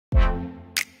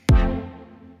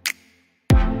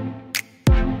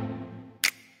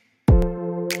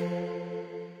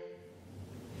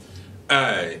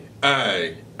Hey,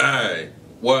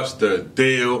 what's the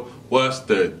deal? What's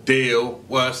the deal?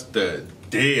 What's the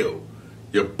deal?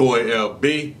 Your boy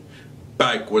LB,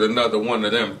 back with another one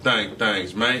of them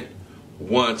things, man.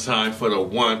 One time for the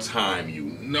one time, you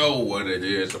know what it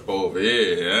is up over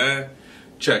here, eh?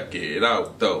 Check it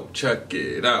out, though. Check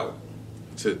it out.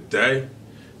 Today,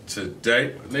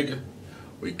 my nigga,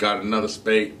 we got another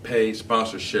paid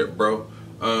sponsorship, bro.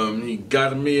 He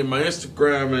got me in my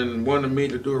Instagram and wanted me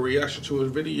to do a reaction to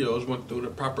his videos. Went through the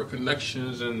proper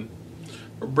connections and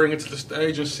we'll bring it to the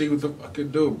stage and see what the fuck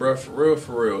it do, bro. For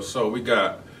real. So we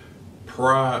got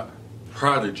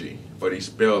Prodigy, but he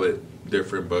spelled it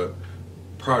different, but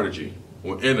Prodigy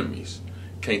with enemies.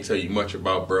 Can't tell you much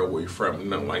about bro, where you from,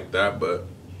 nothing like that, but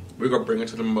we're gonna bring it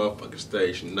to the motherfucking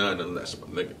stage nonetheless, my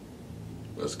nigga.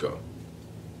 Let's go.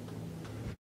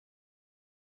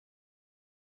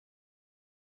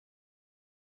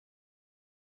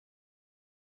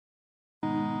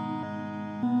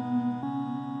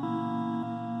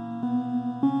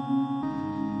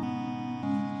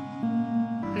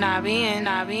 Not being.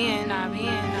 I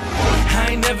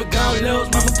ain't never gon'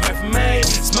 lose, mama pray for me.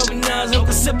 Smoking now,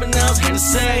 hookah, sipping now,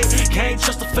 Hennessy. Can't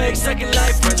trust the fake, second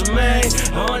life friends with me.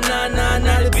 Oh, nah,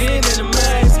 they being in the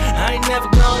maze. I ain't never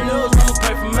gon' lose, mama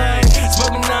pray for me.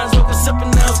 Smoking now, hookah,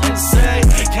 sipping now, Hennessy.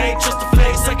 Can't trust the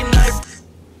fake, second life.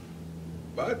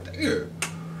 But damn.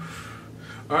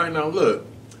 Alright, now look.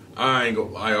 I ain't gonna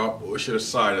lie, all bullshit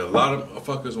aside. A lot of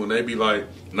motherfuckers, when they be like,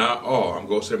 not all, I'm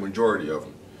gonna say majority of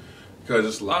them. Because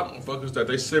it's a lot of motherfuckers that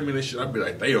they send me this shit, I be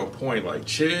like, they on point. Like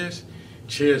Chiz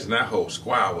and that whole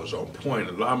squad was on point.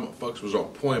 A lot of motherfuckers was on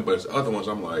point, but it's other ones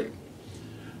I'm like,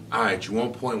 alright, you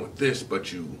on point with this,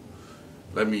 but you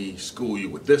let me school you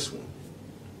with this one.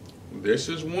 This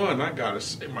is one, I gotta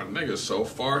say, my nigga, so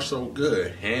far so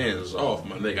good. Hands off,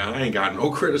 my nigga. I ain't got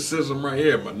no criticism right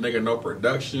here, my nigga. No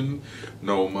production,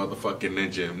 no motherfucking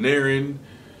engineering.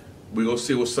 We gonna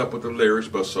see what's up with the lyrics,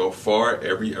 but so far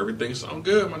everything sound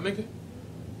good, my nigga.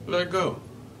 Let it go.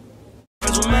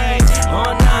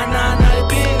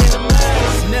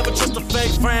 Never trust a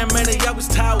fake friend, man, they always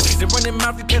tout. They run their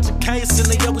mouth, you catch a case, and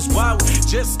they always wow.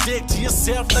 Just stick to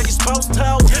yourself like you're supposed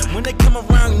to. When they come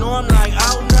around, you know I'm like,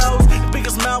 oh no. The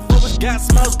biggest mouth always got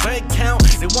smells, bank count.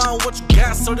 They want what you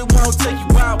got, so they won't take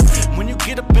you out. When you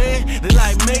get a bed, they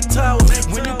like make toe.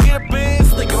 When you get a bed,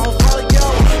 they gon' follow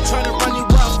yo. Trying to run you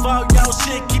off, all yo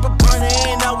shit, keep it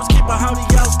burning. Always keep a holy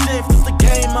yo stiff. It's the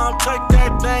game, I'll take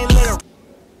that thing later.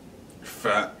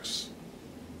 Facts.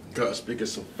 Gotta speak of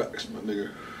some facts, my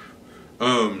nigga.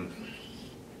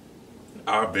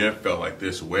 I've been felt like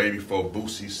this way before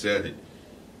Boosie said it.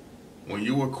 When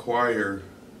you acquire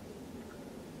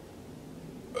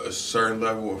a certain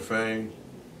level of fame,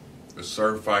 a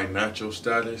certified natural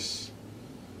status,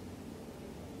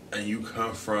 and you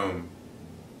come from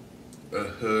a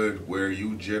hood where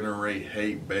you generate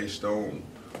hate based on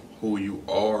who you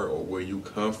are or where you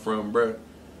come from, bruh,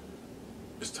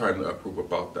 it's time to approve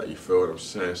about that. You feel what I'm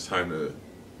saying? It's time to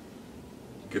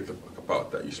get the fuck about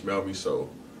that. You smell me?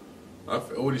 So I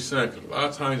feel what he's saying, because a lot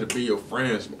of times it be your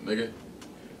friends, my nigga.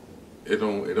 It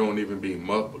don't even be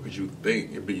motherfuckers you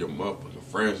think. It be your motherfucking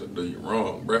friends that do you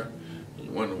wrong, bruh. And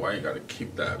you wonder why you gotta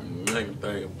keep that main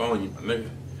thing up on you, my nigga.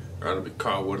 Rather be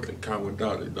caught with it than caught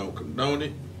without it. Don't condone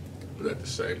it, but at the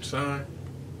same time,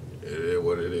 it is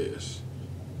what it is.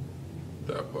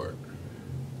 That part.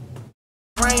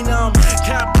 Rain on me,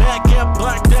 cop back, get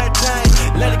black that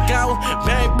thing. Let it go,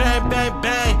 bang, bang, bang,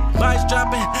 bang. Bikes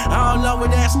dropping all over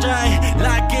that string.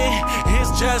 Like it's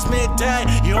just midday.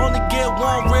 You only get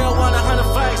one real 100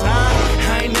 fakes, huh?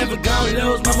 I ain't never gon'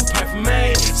 lose, mama pray for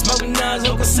me. Smoking now,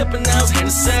 hookah, sipping now,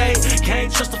 Hennessy.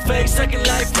 Can't trust the fake, second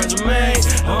life friends with me.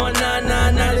 Oh, nah,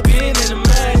 they being in the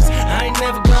maze. I ain't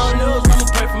never gon' lose, mama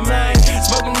pray for me.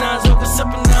 Smoking now, hookah,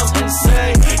 sipping now,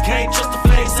 Hennessy. Can't trust the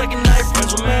fake, second life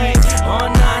friends with me. Oh,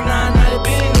 nah, they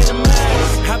being in the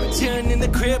maze. I been chillin' in the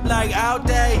crib like all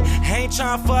day. Ain't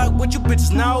tryna fuck with you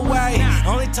bitches, no way.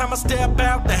 Only time I step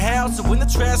out the house is when the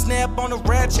trash snap on the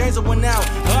red chaser went out.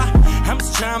 I'm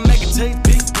just tryna make it to these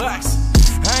big bucks.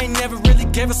 I ain't never really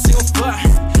gave a single fuck.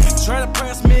 Try to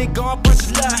press me, go and punch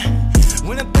a lot.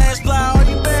 When the things fly, all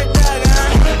you back dog,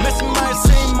 messing my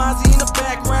same Mozzie in the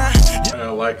background. I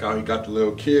like how he got the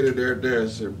little kid in there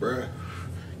dancing, bruh.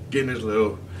 Getting his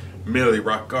little Millie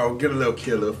rock on, get a little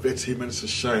kid, a little 15 minutes of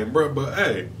shame, bro. But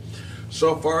hey,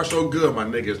 so far so good. My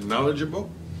nigga's knowledgeable.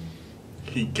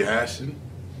 He gassing.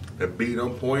 The beat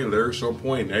on point, lyrics on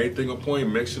point, everything on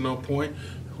point, mixing on point.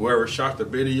 Whoever shot the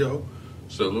video,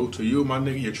 salute to you, my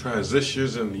nigga. Your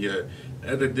transitions and your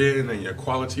editing and your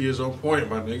quality is on point,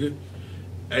 my nigga.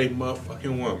 A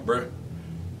motherfucking one, bruh.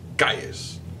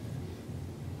 Gaius.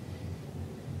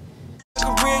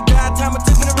 time it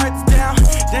took me to write this down.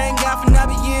 Thank God for not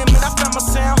being man, I found my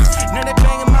sound. Now they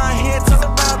banging my head all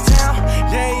around town.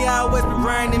 They always be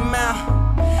raining mouth.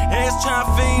 It's trying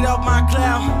to feed off my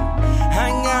cloud. I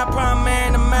ain't got a problem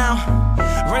man them out.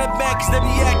 Run it back cause they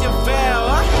be acting foul.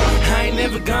 I ain't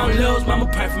never gonna lose, mama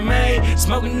pray for me.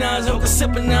 Smoking nose, hookah,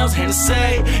 sipping nose,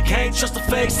 Hennessy. Can't trust the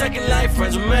fake, second life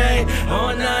friends with me.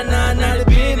 Oh nah, nah, nah, they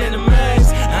been in the maze.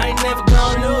 I ain't never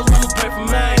gonna lose, mama pray for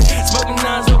me. Smoking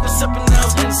nose, hookah, sipping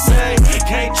nose, Hennessy.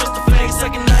 Can't trust the fake,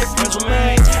 second life friends with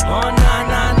me. Oh nah,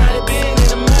 nah, nah, they been in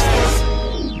the maze.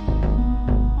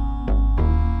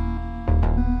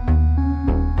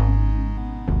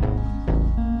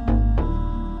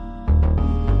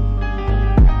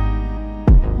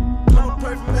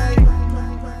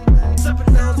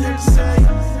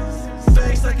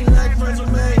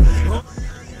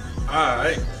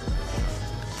 Alright.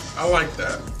 I like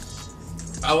that.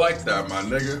 I like that, my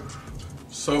nigga.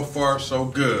 So far, so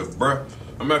good, bruh.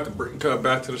 I'm gonna have to bring Cut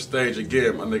back to the stage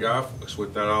again, my nigga. I fucks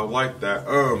with that. I like that.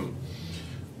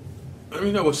 Let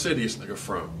me know what city this nigga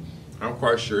from. I'm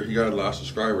quite sure he got a lot of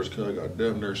subscribers because I got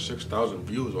damn near 6,000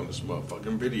 views on this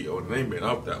motherfucking video. And it ain't been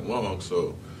up that long,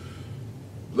 so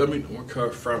let me know where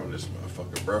Cut from this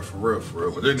motherfucker, bruh. For real, for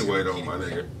real. But anyway, though, my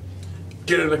nigga,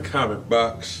 get in the comment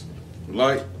box,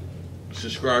 like,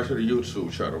 subscribe to the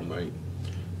YouTube channel, mate.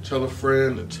 Tell a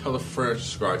friend and tell a friend to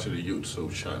subscribe to the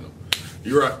YouTube channel.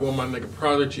 You rock with my nigga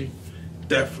Prodigy,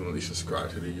 definitely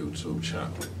subscribe to the YouTube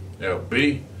channel.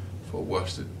 LB for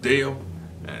What's the Deal,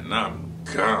 and I'm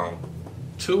gone.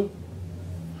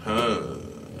 200.